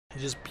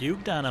just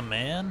puked on him,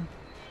 man.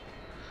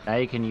 Now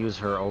you can use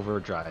her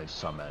overdrive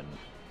summon.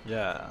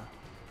 Yeah.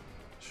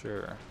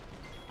 Sure.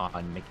 On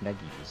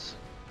McNuggies.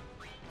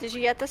 Did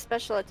you get the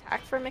special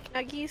attack for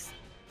McNuggies?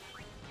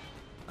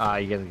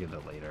 You gotta get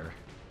it later.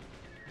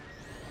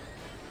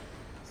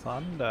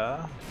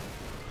 Thunder.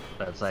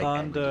 That's like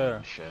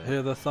Thunder. Shit.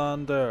 Hear the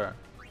thunder.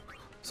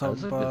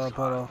 That's a good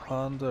song.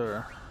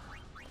 Thunder.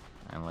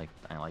 I like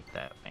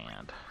that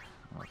band.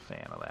 I'm a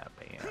fan of that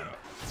band.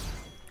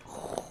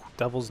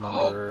 Devil's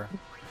number.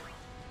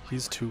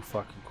 He's too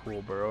fucking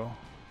cool, bro.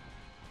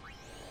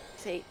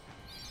 See.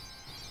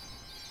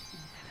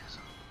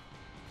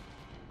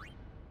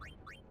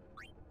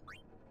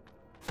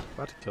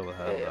 About to kill the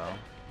head though.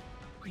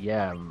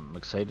 Yeah, I'm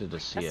excited to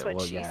see That's it.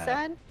 what she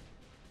said?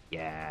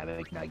 Yeah,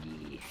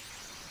 McNuggie.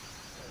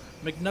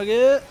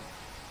 McNugget!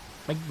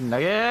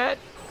 McNugget!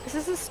 This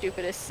is the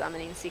stupidest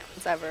summoning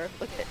sequence ever.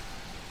 Look at it.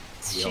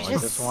 You She don't like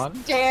just this one?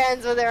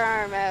 stands with her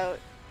arm out.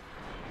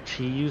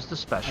 She used the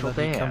special And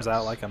then he dance. comes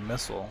out like a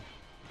missile.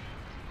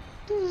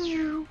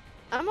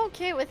 I'm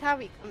okay with how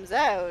he comes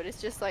out.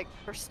 It's just like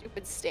her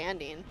stupid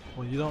standing.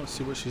 Well, you don't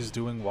see what she's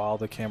doing while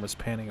the camera's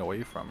panning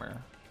away from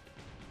her.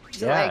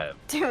 She's Yeah.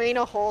 like doing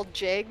a whole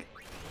jig.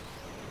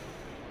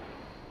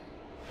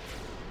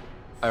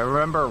 I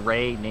remember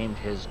Ray named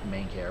his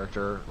main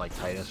character like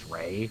Titus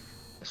Ray,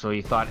 so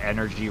he thought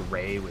Energy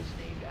Ray was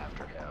named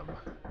after him.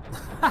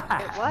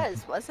 It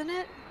was, wasn't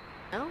it?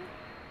 No?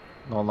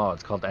 No,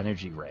 it's called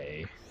Energy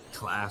Ray.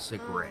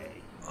 Classic Ray.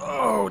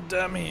 Oh,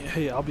 Demi!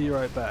 Hey, I'll be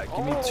right back.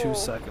 Give me 2 Oh.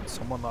 seconds.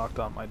 Someone knocked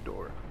on my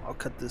door. I'll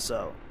cut this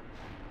out.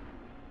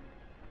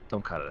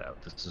 Don't cut it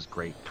out. This is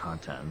great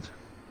content.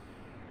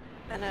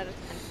 10 out of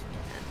 10.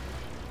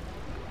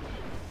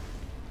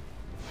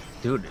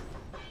 Dude,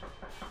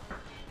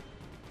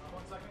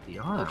 The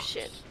Oh arms.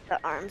 shit, the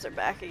arms are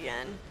back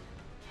again.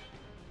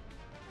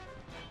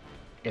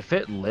 if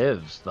it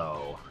lives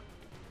though.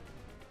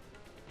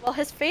 Well,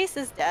 his face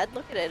is dead.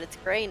 Look at it. It's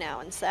gray now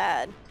and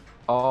sad.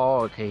 Oh,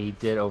 okay, he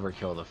did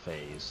overkill the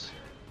phase.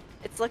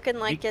 It's looking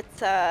like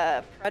it's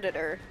a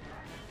predator.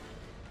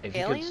 If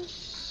Alien? You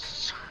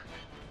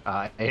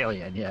could,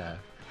 alien, yeah.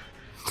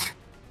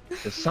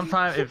 If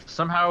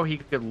somehow he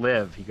could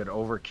live, he could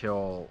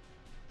overkill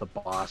the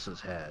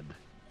boss's head,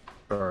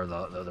 or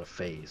the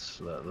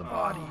face, the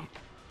body.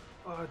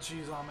 Oh,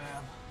 jeez, oh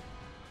man.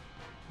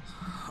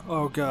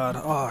 Oh god,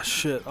 oh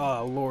shit,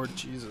 oh Lord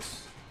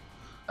Jesus.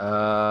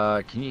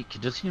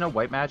 Does he know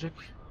white magic?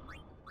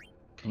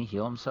 Can he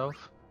heal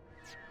himself?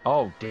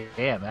 Oh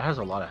damn, that has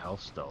a lot of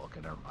health still.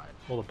 Okay, never mind.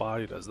 Well, the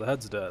body does. The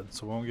head's dead,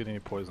 so we won't get any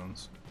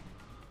poisons.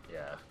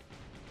 Yeah.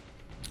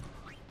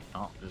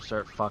 Oh, just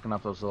start fucking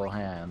up those little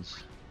hands.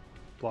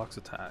 Blocks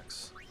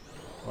attacks.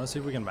 I want to see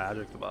if we can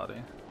magic the body.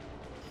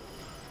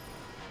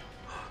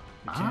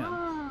 We can.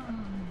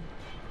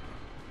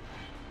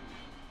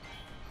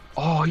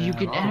 Oh, you Man,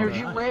 can oh,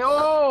 energy nice. ray.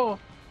 Oh,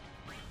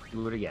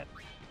 do it again.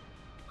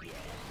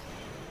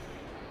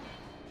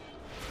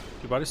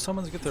 Your body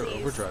summons get their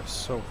overdrive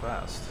so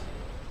fast.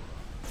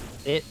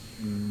 It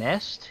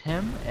messed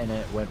him, and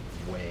it went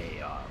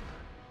way up.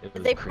 It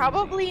was They crazy.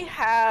 probably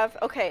have.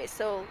 Okay,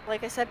 so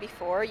like I said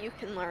before, you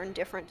can learn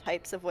different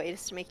types of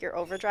ways to make your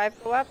overdrive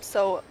go up.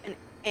 So an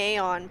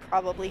Aeon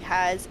probably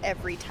has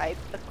every type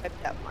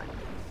equipped at one.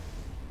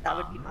 That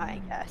would be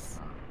my guess.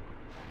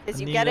 Because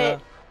you get it.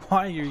 Anita,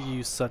 why are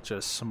you such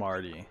a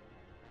smarty?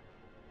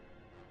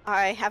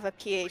 I have a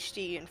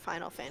PhD in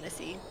Final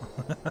Fantasy.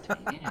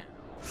 Damn.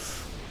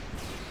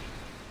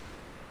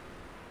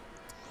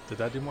 Did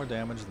that do more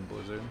damage than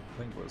Blizzard? I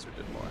think Blizzard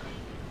did more.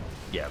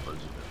 Yeah,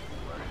 Blizzard did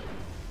more.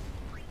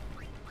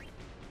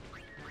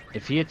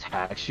 If he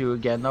attacks you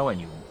again though,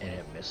 and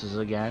it misses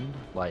again,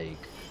 like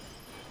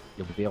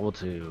you'll be able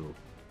to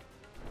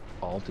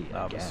ulti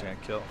Nah, this is again.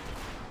 gonna kill.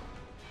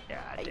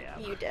 Yeah, damn.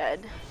 You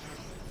dead.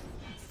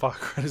 Fuck,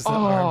 what is the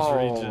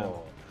arms region?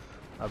 Oh.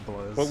 That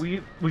blows. But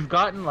we've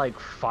gotten like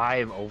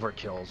 5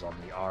 overkills on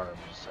the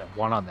arms and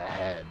 1 on the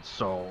head,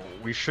 so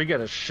we should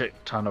get a shit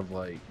ton of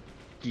like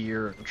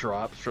gear and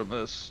drops from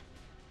this.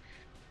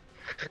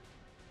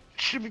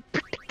 Should be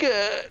pretty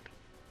good.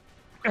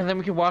 And then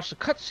we can watch the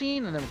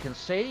cutscene, and then we can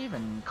save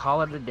and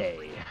call it a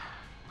day.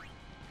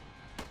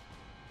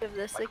 Give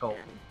this Michael.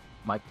 again.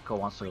 Michael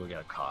wants to go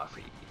get a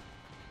coffee.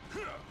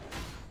 You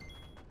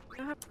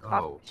don't have a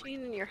coffee Oh.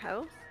 machine in your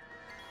house?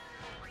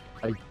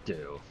 I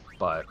do,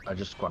 but I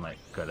just want to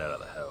get out of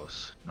the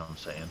house. You know what I'm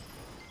saying?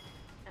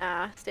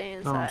 Ah, stay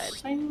Don't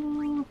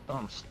inside.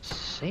 Don't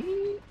say,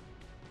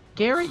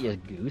 Gary, you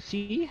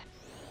goosey.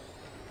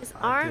 His I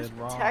arms did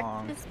protect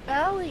wrong. his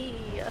belly.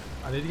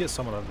 I need to get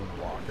someone other than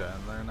Waka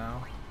in there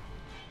now.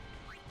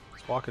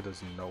 This Waka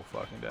does no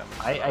fucking damage. to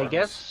the I arms.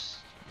 guess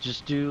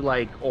just do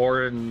like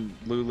Orin,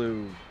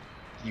 Lulu,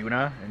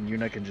 Yuna, and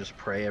Yuna can just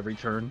pray every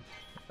turn.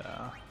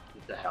 Yeah.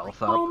 Keep the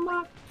health up. Oh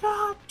my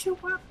god, do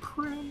I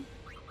pray?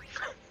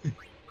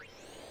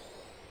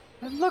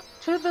 And look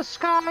to the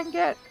sky and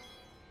get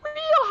real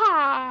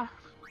high.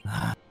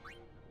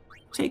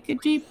 Take a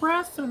deep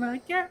breath and I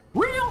get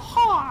real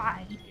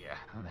high. Yeah,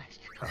 there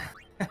you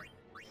go.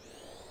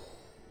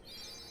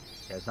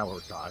 That's not what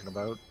we're talking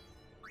about.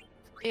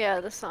 Yeah,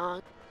 the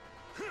song.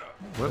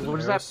 What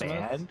is that Aerosmith?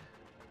 band?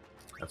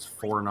 That's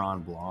 4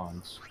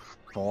 non-blondes.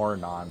 4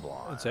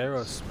 non-blondes. It's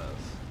Aerosmith.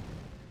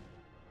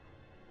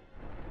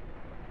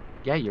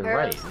 Yeah, you're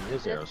right. It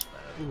is Aerosmith.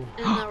 Aerosmith.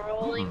 And the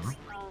Rolling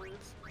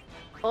Stones.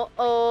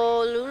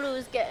 Uh-oh,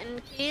 Lulu's getting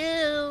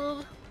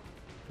killed.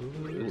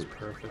 Lulu is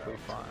perfectly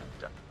fine.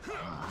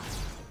 Uh,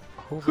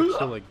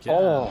 Overkill again.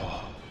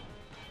 Oh.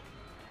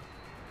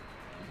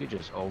 You could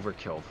just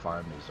overkill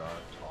farm these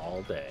arms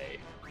all day.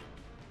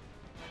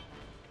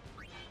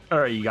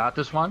 Alright, you got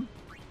this one?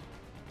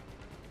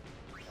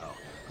 Oh,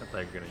 I thought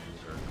you were gonna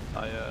use her.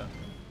 Oh yeah.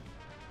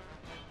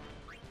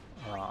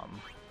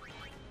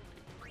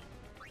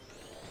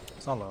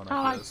 It's not low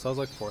enough. Yet. So I was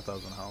like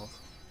 4,000 health.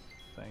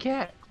 I think.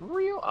 Get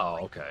real. Oh,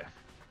 okay.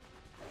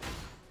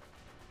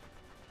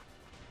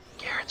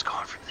 Garrett's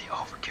going for the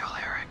overkill,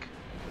 Eric.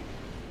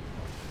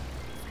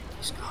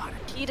 He's got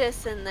it.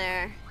 Petus in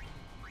there.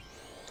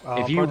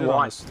 I'll If you probably do it on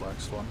want- this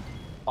next one.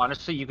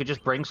 Honestly, you could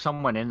just bring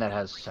someone in that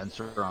has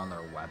sensor on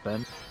their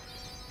weapon,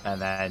 and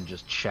then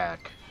just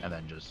check, and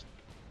then just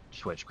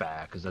switch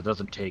back, because it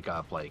doesn't take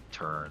up like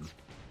turn.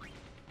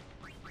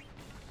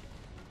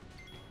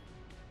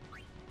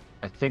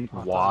 I think I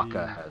thought Waka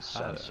you has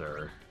had it.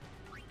 sensor.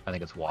 I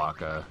think it's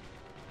Waka.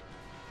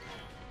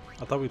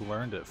 I thought we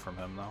learned it from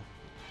him though.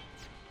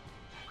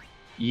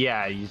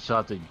 Yeah, you still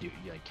have to do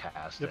like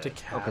cast You have to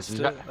it. Oh, 'cause cast he's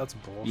it? got- That's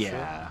bullshit.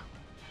 Yeah.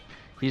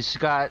 He's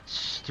got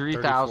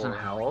 3,000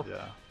 34, health.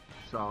 Yeah.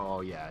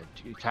 So yeah,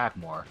 attack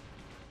more.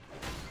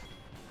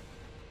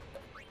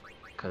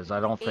 Because I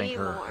don't think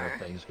her More.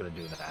 thing's gonna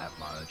do that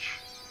much.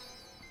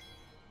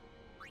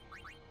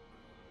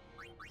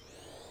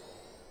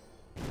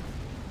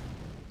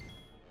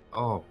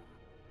 Oh.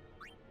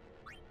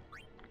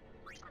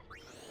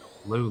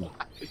 Lulu.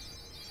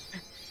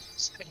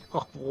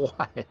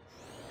 What?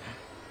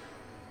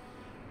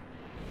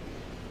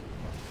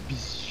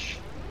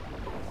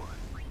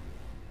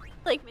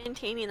 Like,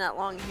 maintaining that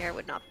long hair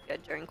would not be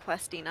good during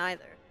questing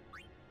either.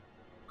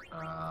 She's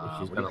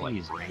What do gotta you like think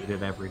he's- braid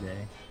it every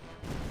day.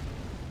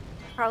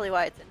 Probably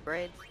why it's in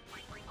braids.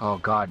 Oh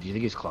god, do you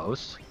think he's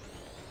close?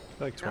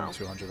 Like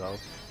 2,200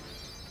 health.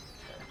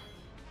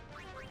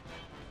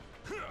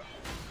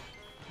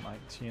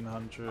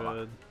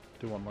 1,900.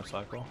 Do one more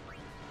cycle.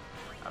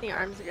 The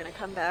arms are gonna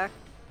come back.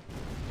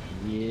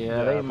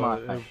 Yeah, they but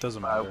might. it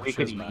doesn't matter. We She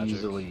could has magic.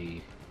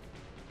 easily.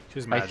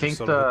 She's magic, think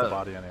so it'll hit the- the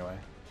body anyway.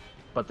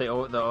 But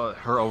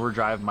her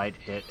overdrive might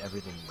hit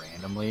everything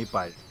randomly,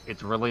 but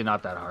it's really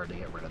not that hard to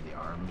get rid of the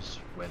arms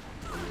with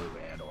Lulu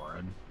and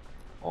Orin.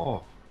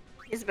 Oh.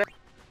 He's very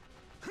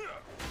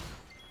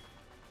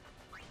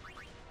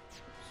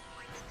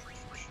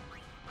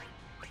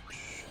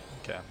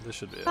Okay, this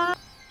should be it.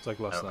 It's like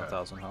less than Okay.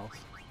 1,000 health.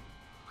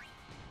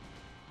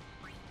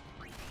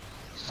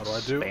 How do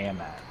I do? Spam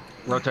that.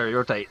 Rotate,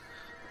 rotate.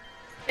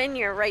 spin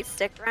your right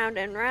stick round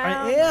and round.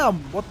 I am!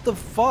 What the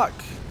fuck?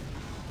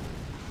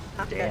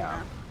 Not good Damn.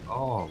 enough.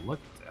 Oh, look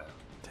at that.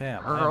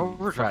 Damn, Her I'm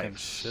overdrive fucking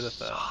shit at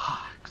that.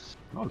 sucks.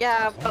 No, it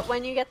Yeah, doesn't. but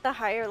when you get the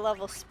higher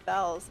level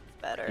spells,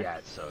 it's better. Yeah,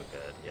 it's so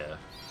good. Yeah.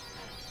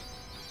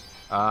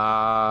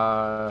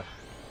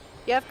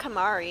 You have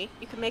Kamari.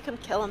 You can make him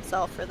kill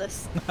himself for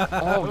this.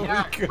 Oh We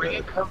yeah, could. bring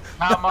it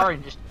Kamari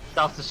and just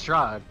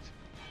self-destruct.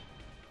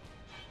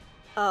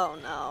 Oh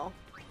no.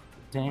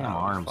 Damn That'll be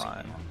arms. fine.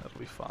 again. That'll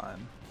be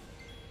fine.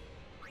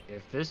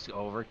 If this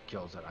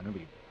overkills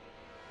it,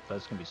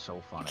 that's gonna be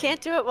so funny. You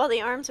can't do it while the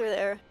arms are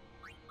there.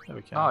 Yeah,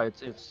 we can. Oh,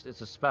 it's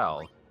a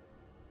spell.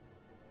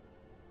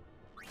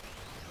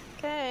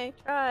 Okay,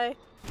 try.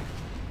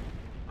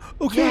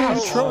 Okay,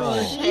 Yes! try.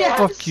 Yes!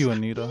 Fuck you,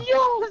 Anita.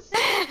 Yes!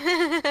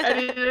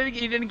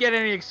 He didn't get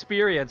any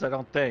experience, I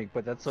don't think,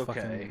 but that's okay.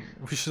 Fucking-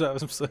 we should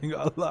have him saying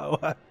Allahu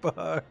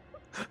Akbar.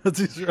 As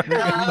he's running.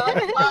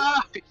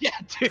 Yeah,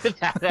 do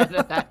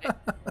that.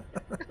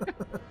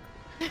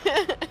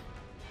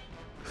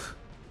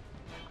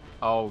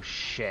 Oh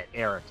shit,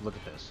 Eric, look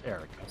at this.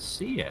 Eric. I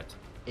see it.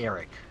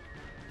 Eric.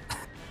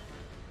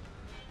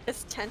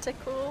 It's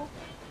tentacle.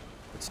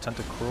 It's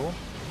Tentacruel?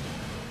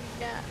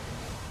 Yeah.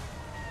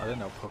 I didn't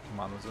know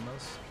Pokemon was in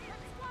this.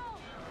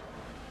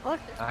 Look,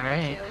 there's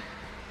Alright.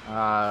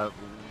 Pikachu.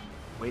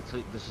 Wait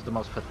till this is the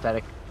most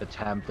pathetic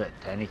attempt at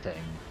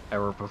anything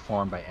ever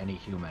performed by any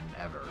human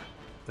ever.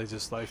 They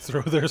just like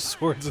throw their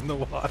swords in the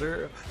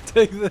water.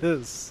 Take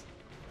this.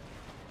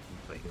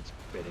 Like it's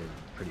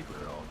pretty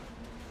brutal.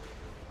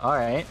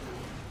 Alright.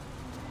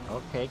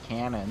 Okay,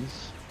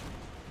 cannons.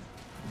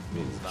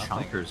 Means nothing.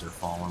 Chunkers are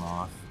falling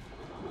off.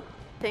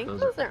 I think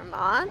those those are- are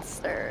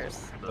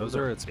monsters. Those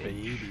are its big.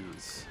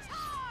 babies.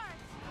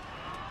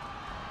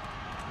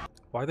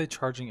 Why are they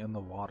charging in the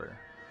water?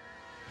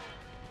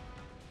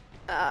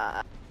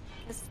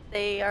 Because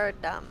they are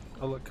dumb.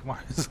 Oh look,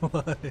 Kamari's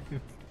alive.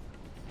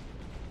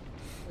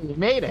 You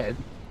made it.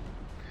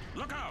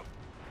 Look out!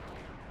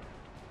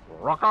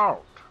 Rock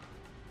out.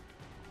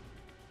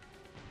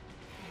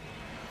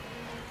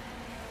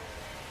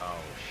 Oh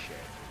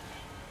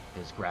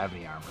shit. His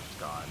gravity armor's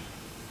gone.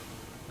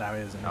 Now he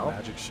has any No?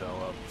 magic show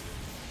up.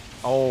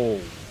 Oh.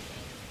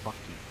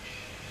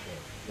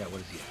 Yeah,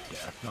 what is he? A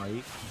Death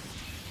Knight?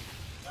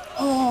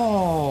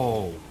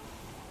 Oh!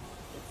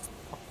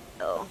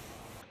 Oh.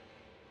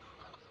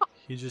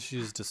 He just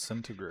used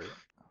disintegrate.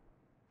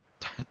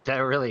 That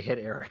really hit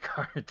Eric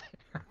hard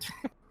there.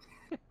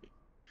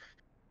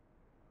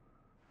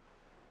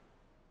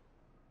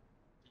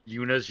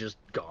 Yuna's just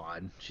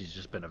gone. She's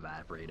just been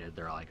evaporated.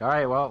 They're like, all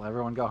right, well,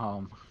 everyone go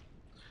home.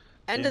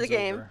 End of the Game's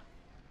game. over.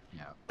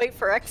 Yeah. Wait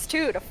for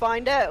X2 to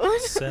find out.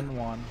 Sin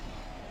 1.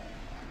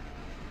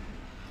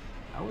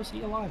 How is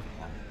he alive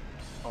again?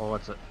 Oh,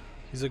 what's it?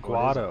 He's a Oh, it is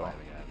Guado. alive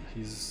again.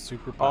 He's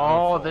super Oh,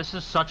 powerful. this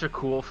is such a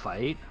cool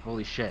fight.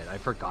 Holy shit, I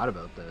forgot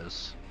about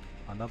this.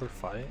 Another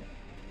fight?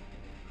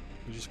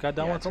 We just got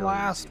done Yeah, with it's the really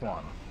last easy,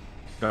 one.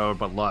 No,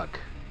 but look.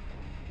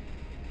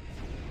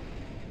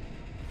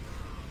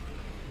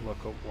 Look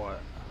at what?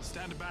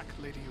 Stand back,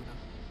 Lady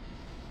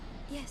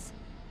Yuna. Yes.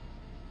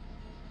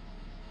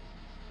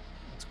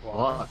 It's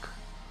Guado. Look.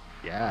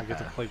 Yeah. You get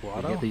to play You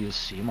Guado? get to use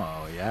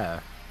Simo, yeah.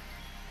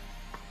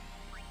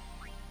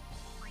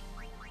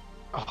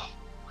 Oh,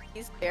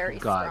 He's very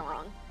God.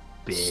 strong.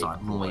 big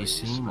Suddenly boy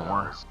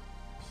Seymour. spells.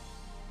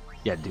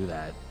 Yeah, do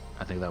that.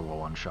 I think that will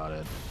one-shot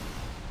it.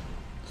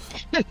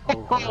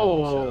 Oh,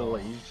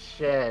 Holy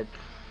shit.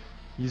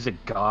 He's a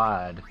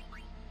god.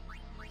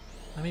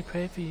 Let me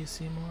pray for you,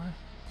 Seymour.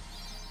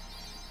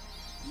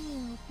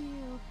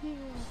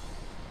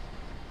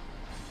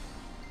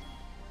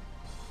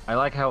 I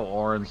like how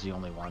Orin's the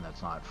only one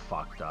that's not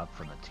fucked up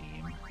from the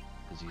team.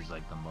 Because he's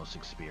like the most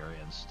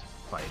experienced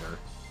fighter.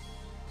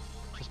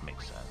 Just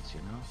makes sense, you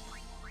know?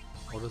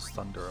 What does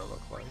Thundera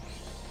look like?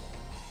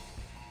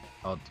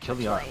 Oh, kill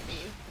the arms. Lightning.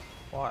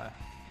 Why?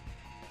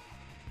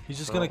 He's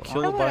just Oh, gonna wow. kill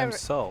Kill it by whatever-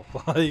 himself.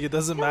 Like, it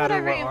doesn't Kill matter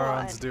whatever what you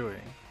Aron's want.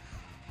 doing.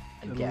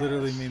 I It guess.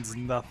 literally means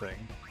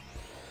nothing.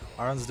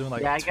 Aron's doing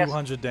like Yeah, I guess-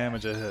 200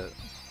 damage a hit.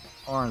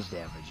 Orin's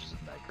damage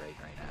isn't that great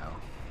right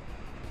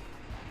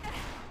now.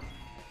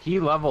 He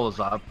levels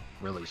up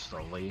really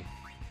slowly.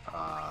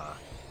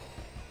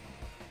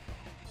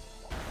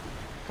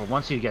 But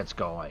once he gets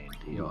going,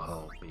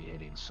 he'll be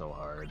hitting so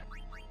hard.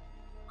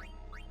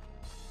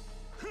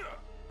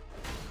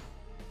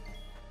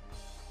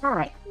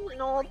 Alright.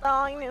 An old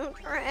dog, new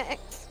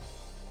tricks.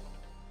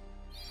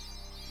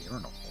 You're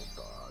an old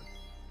dog.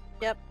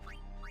 Yep.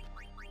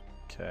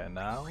 Okay,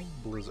 now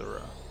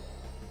Blizzara.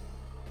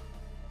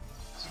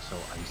 So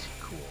icy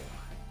cool.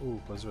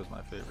 Ooh, Blizzara's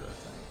my favorite, I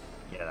think.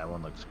 Yeah, that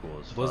one looks cool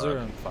as fuck. Blizzard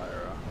and Fire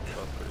are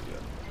both pretty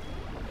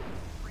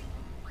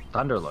good.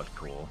 Thunder looked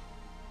cool.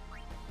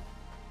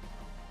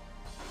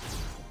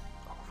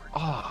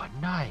 Oh,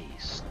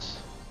 nice.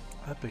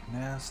 Epic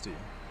Nasty.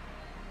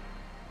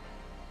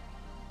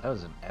 That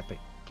was an epic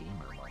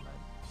gamer moment.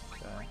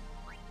 Okay.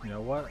 You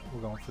know what?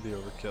 We're going for the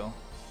overkill.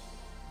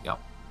 Yep,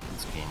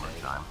 it's gamer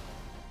time.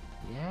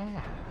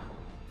 Yeah.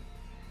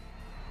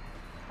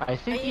 I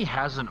think he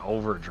has an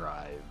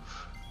overdrive.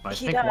 I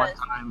He think one does.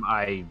 time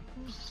I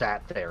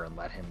sat there and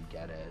let him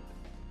get it.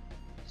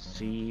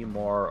 See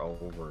more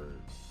overdrive.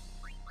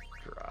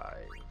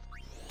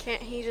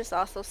 Can't he just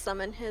also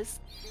summon his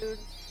dude?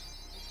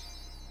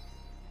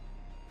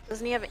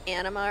 Doesn't he have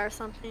anima or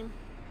something?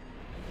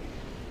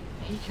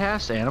 He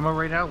casts Anima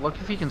right now? Look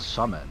if he can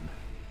summon.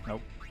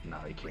 Nope. No,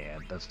 he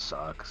can't. That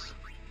sucks.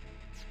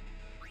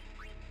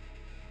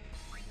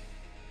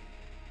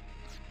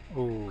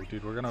 Ooh,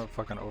 dude, we're gonna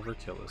fucking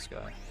overkill this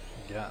guy.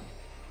 Again.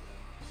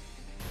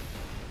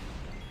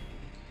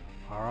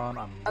 Aron,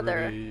 I'm Other.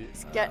 really...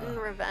 He's getting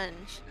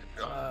revenge.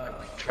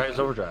 Try his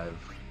overdrive.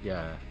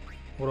 Yeah.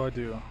 What do I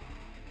do?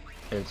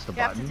 It's the You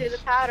have buttons. to do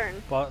the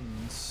pattern.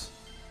 Buttons.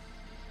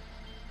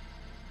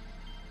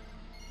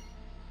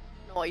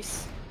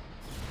 Nice.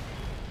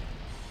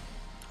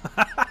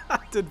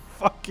 Did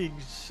fucking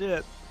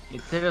shit.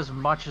 It did as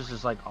much as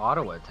his like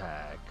auto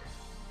attack.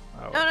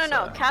 Oh, No.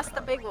 sorry. Cast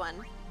the big one.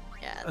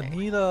 Yeah. There.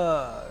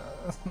 Anita.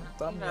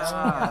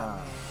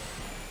 Ah.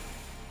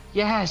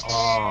 Yes!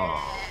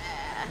 Oh,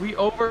 We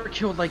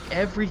overkilled like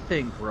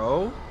everything,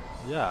 bro.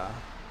 Yeah.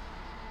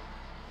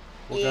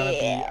 We're gonna be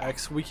Yeah.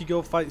 we could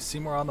go fight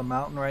Seymour on the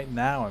mountain right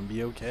now and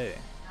be okay.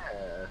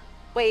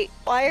 Wait,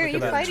 why are Look you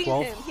at that, fighting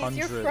him? He's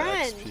your 1200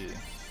 friend. XP.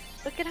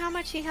 Look at how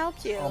much he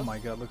helped you. Oh my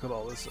god, look at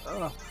all this.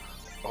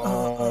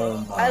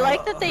 Oh my I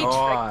like that they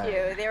God. tricked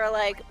you. They were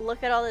like,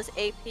 look at all this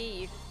AP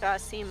you just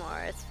got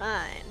Seymour. It's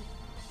fine.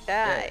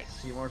 Die.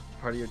 Seymour's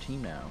part of your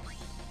team now.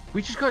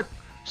 We just got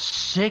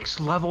 6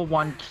 level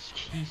 1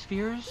 key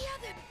spheres?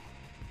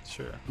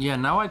 Sure. yeah,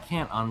 now I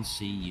can't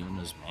unsee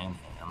Yuna's man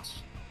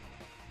hands.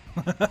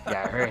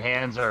 Yeah, her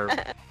hands are...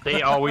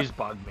 They always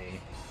bug me.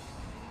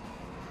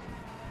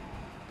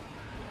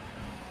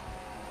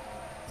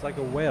 It's like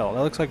a whale.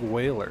 That looks like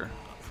Whaler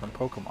from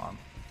Pokemon.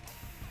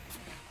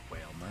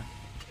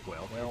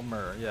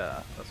 Whalmer,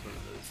 yeah, that's what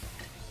it is.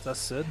 Is that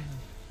Sid?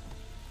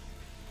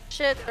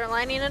 Shit, they're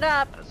lining it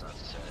up. That's not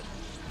said.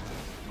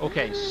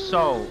 Okay,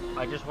 so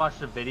I just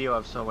watched a video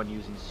of someone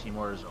using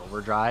Seymour's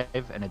overdrive,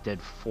 and it did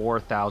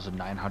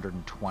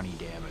 4,920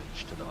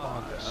 damage to the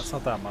boss. Okay, that's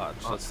not that much.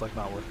 That's like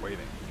not worth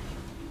waiting.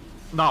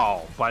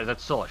 No, but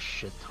that's still a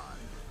shit ton.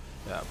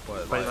 Yeah,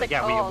 but But like, like,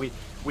 yeah, oh.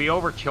 we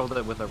overkilled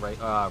it with a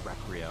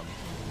Requiem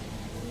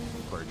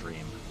for a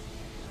Dream.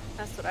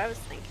 That's what I was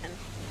thinking.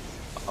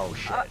 Oh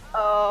shit.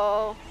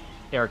 Oh.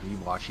 Eric, are you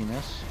watching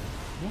this?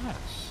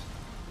 Yes.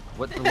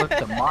 What? Look,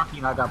 the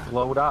Machina got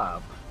blowed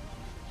up.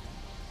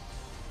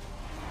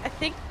 I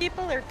think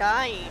people are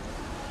dying.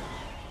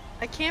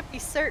 I can't be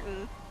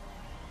certain.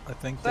 I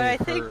think But they I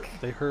hurt. think-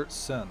 They hurt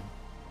Sin,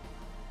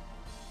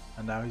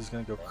 and now he's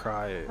gonna go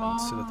cry and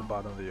sit at the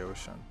bottom of the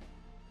ocean.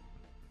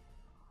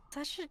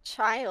 Such a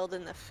child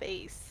in the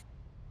face.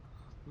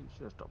 He's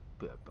just a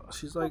bit.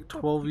 She's like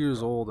 12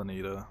 years old,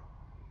 Anita.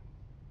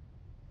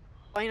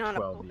 Going on a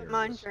 12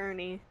 Pokemon years.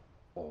 journey.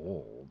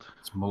 Old.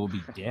 It's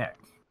Moby Dick.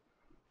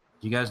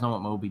 Do you guys know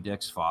what Moby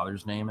Dick's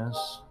father's name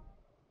is?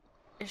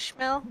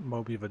 Ishmael?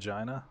 Moby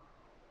Vagina.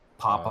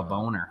 Papa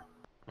Boner.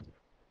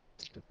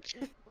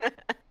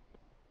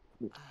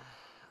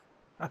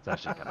 That's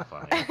actually kind of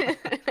funny.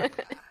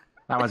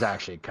 That one's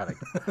actually kind of.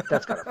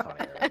 That's kind of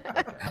funny. Eric.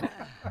 Okay.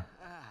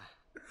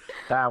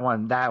 That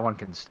one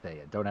can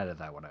stay in. Don't edit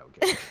that one out.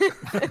 Okay?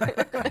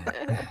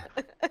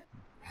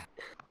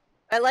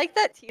 I like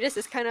that Tidus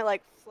is kind of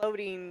like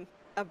floating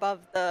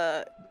above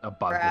the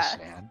Above grass. the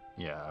sand.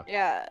 Yeah.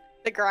 Yeah,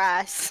 the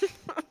grass.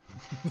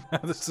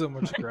 There's so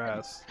much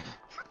grass.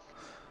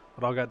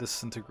 It all got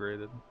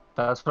disintegrated.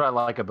 That's what I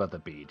like about the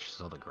beach.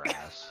 So the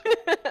grass.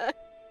 The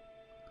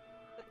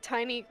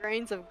tiny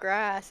grains of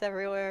grass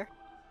everywhere.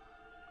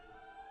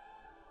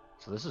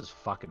 So this is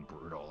fucking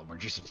brutal, and we're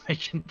just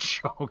making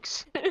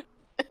jokes.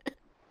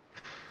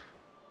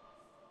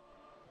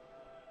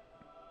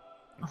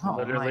 Oh,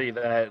 Literally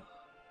that.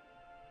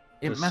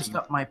 It the messed scene-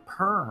 up my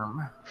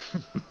perm.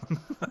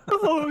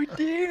 Oh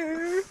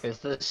dear. It's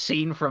the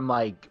scene from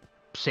like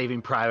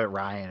Saving Private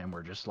Ryan, and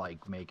we're just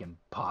like making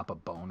Papa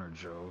Boner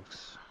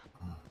jokes.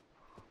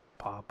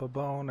 Papa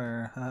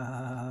Boner.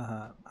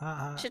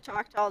 You should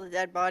talk to all the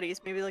dead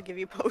bodies. Maybe they'll give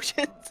you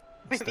potions.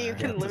 Maybe you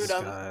can loot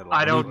them.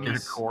 I don't Loot their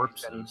need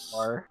corpses.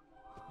 anymore.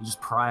 You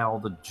just pry all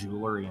the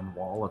jewelry and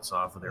wallets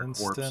off of their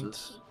Instant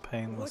corpses.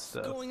 painless What's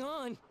death. going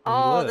on?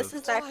 Oh, lived. this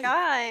is that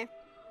guy.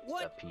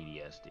 What? The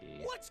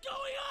PTSD. What's going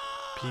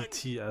on?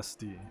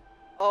 PTSD.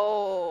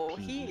 Oh,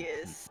 he P-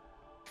 is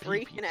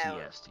freaking out.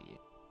 PTSD.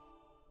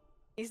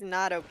 He's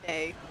not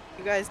okay.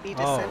 You guys need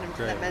to Oh, send him to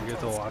great. the We mental get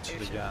to watch it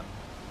institution. again.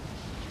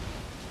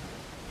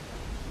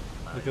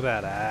 Look at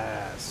that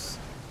ass.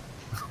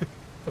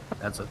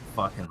 That's a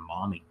fucking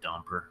mommy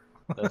dumper.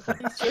 That's a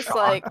He's just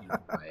like, shocking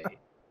way.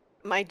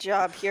 my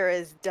job here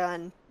is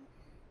done.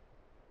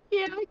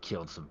 Yeah, I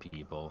killed some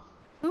people.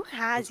 Who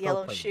has Let's go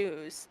yellow play-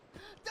 shoes?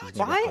 Don't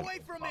Why? you get away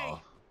from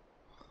me!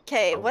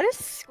 Okay, Oh. what is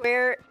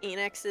Square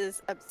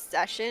Enix's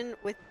obsession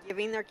with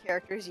giving their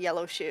characters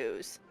yellow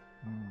shoes?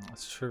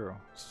 That's true.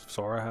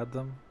 Sora had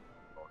them.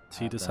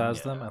 Tidus them,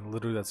 has them, yeah. and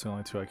literally that's the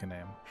only two I can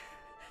name.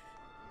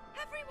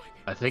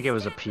 I think it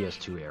was a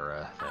PS2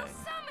 era thing.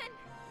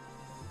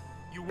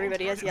 You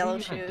Everybody has won't hurt yellow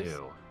What are you gonna shoes.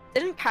 do?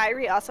 Didn't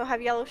Kyrie also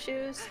have yellow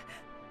shoes?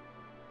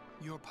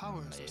 me. Your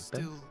powers Maybe. are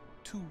still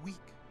too weak.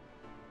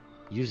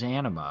 Use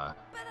anima.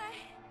 But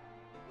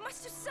I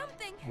must do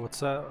something.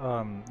 What's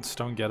that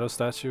stone ghetto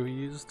statue he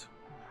used?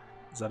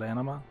 Is that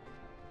anima?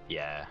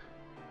 Yeah.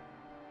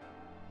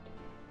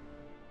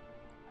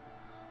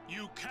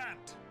 You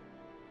can't.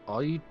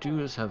 All you do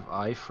is have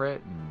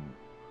Ifrit and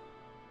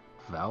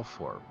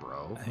Valfor,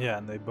 bro. Yeah,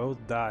 and they both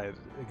died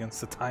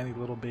against a tiny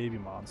little baby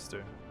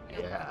monster.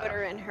 Yeah. Put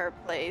her in her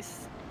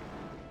place.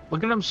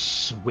 Look at him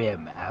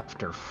swim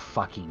after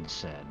fucking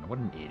Sin. What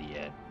an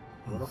idiot.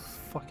 What a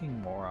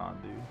fucking moron,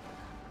 dude.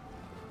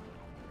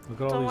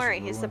 Look at all Don't these worry,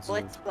 he's the ruins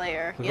Blitz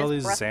player. Look He at all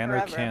has these breath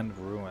forever. Xanarkand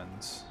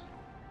ruins.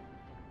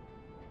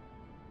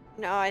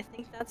 No, I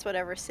think that's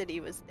whatever city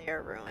was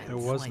there ruins. There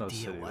was no idea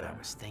city what there. I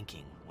was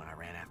thinking when I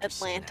ran after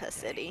Sin Atlanta that day.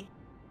 City.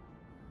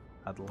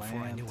 Before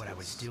I knew what I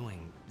was Atlantis.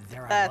 doing,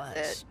 there I That's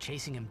was, it.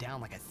 chasing him down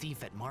like a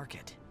thief at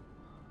market.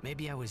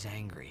 Maybe I was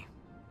angry.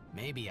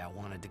 Maybe I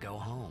wanted to go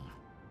home.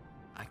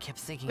 I kept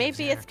thinking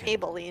Maybe of it's Xanarkand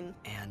Maybelline.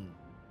 and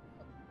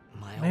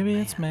my old Maybe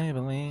it's man.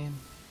 Maybelline.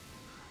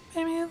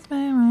 Maybe it's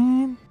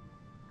Maybelline.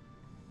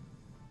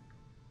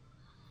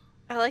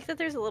 I like that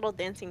there's a little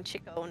dancing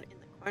chico in the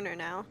corner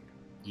now.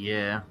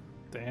 Yeah.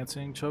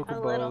 Dancing little.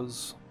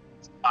 chocobos.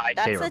 My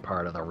That's favorite a-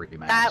 part of the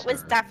remaster. That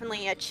was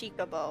definitely a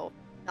chicobo,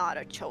 not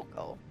a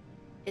choco.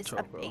 It's a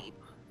Choco. babe.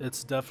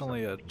 It's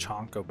definitely a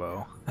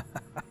chonkobo.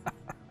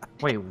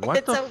 Wait, what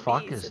It's the obese,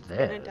 fuck is it's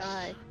gonna this?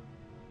 die.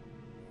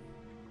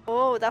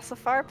 Oh, that's the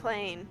far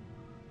plane.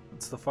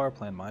 It's the far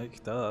plane,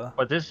 Mike. Duh.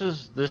 But this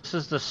is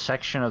the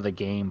section of the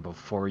game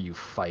before you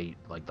fight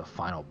like the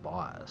final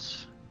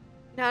boss.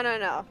 No, no,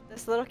 no.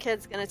 This little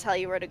kid's gonna tell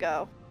you where to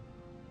go.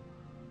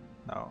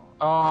 No.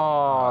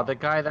 Oh, the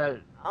guy that.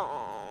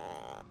 Oh.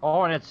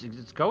 Oh, and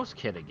it's Ghost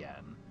Kid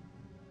again.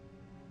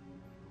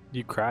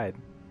 You cried.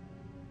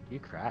 You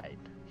cried.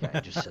 Yeah,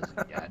 it just says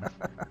it again.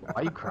 Why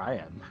are you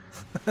crying?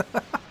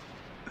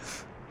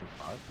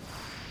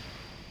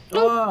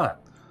 Ah!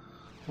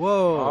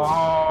 Whoa.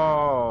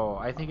 Oh,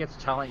 I think it's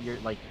telling you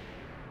like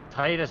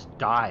Titus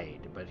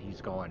died, but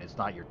he's going. It's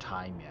not your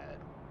time yet.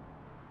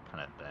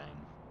 kind of thing.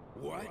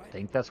 What? I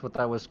think that's what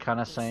that was kind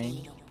of You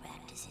saying. don't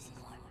practice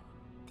anymore.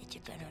 That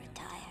you better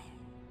retire.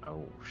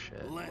 Oh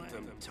shit. Let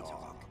them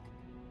talk.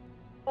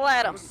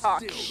 Let them I'm talk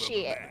still the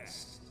shit.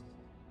 best.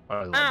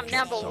 I love I'm Jet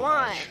number so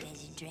one. much.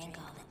 Because you drink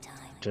all the time.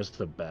 Just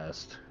the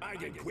best. I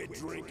can quit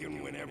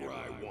drinking whenever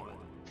I want.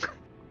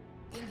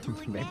 Then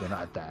do it Maybe now.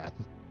 not that.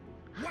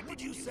 What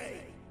did you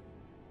say?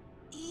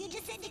 You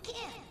just said you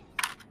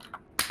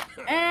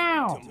can't.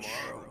 Ow!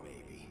 Tomorrow,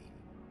 maybe.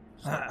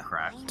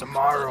 Crack.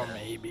 Tomorrow,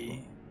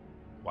 maybe.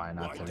 Why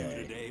not Why do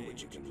today? today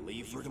what you can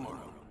leave for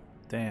tomorrow?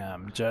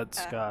 Damn,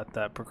 Jet's got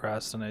that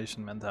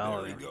procrastination There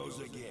mentality. he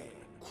goes again,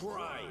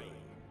 crying.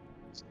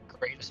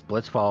 Greatest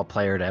blitzball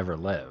player to ever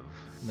live.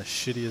 The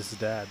shittiest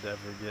dad to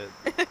ever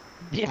get.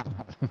 Yeah.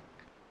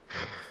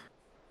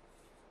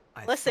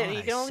 I Listen, thought you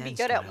I can only be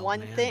sensed good my at old one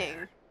man thing.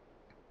 there.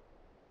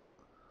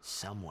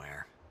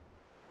 Somewhere.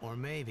 Or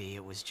maybe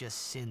it was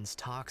just Sin's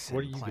toxin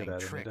What are you playing good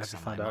at? tricks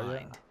Have on you my found out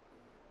mind. yet?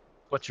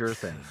 What's your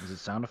thing? Is it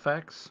sound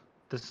effects?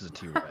 This is a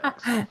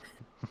T-Rex.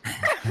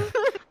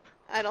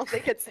 I don't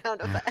think it's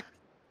sound effect.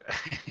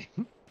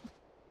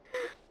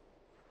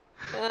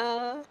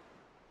 I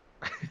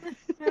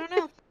don't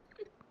know.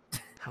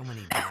 How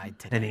many died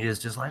today? And he is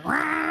just like,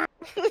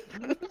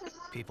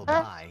 People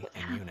die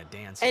and Yuna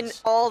dances.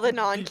 And all the die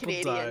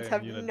non-Canadians and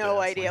have Yuna no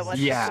dances. idea what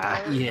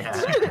Yeah, the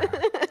yeah.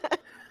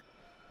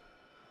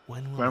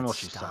 When When it will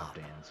she stop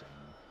dancing?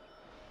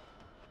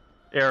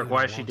 Eric,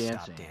 why Yuna is she won't dancing?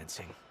 Stop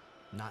dancing.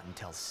 Not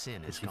until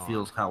Sin is she gone.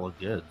 feels hella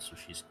good, so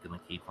she's gonna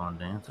keep on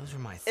dancing. Those are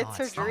my It's thoughts.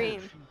 her though.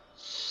 dream.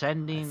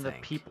 Sending I the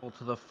think. people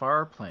to the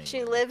far plane.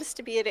 She lives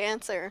to be a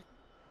dancer.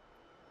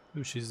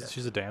 Ooh, she's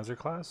a dancer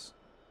class.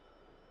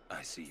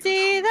 I see your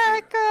See true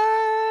that fear.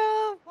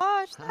 girl?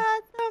 Watch Huh?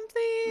 that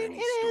something. Many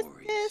It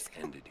stories is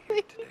ended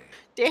here today.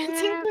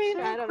 dancing queen.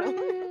 I don't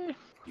know.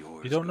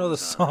 Yours You don't know the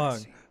goes song.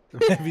 unseen.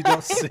 Maybe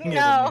don't sing it,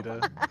 No.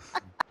 Anita.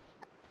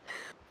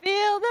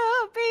 Feel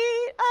the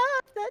beat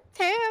of the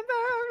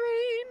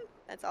tambourine.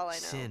 That's all I know.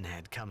 Sin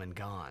had come and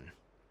gone,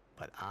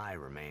 but I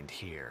remained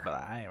here. But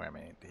I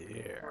remained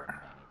here.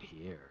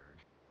 Here.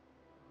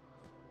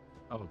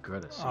 Oh,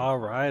 good. a save All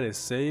point. right, a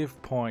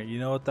save point. You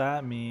know what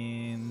that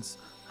means.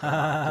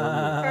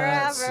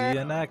 Forever. See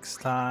you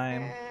next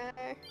time.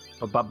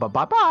 Bye-bye.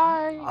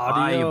 Bye, you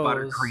Adios.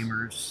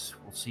 buttercreamers.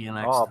 We'll see you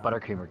next Oh, time.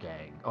 Buttercreamer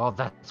Gang. Oh,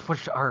 that's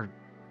what our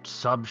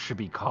subs should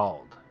be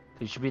called.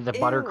 They should be the Ew.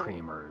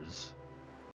 Buttercreamers.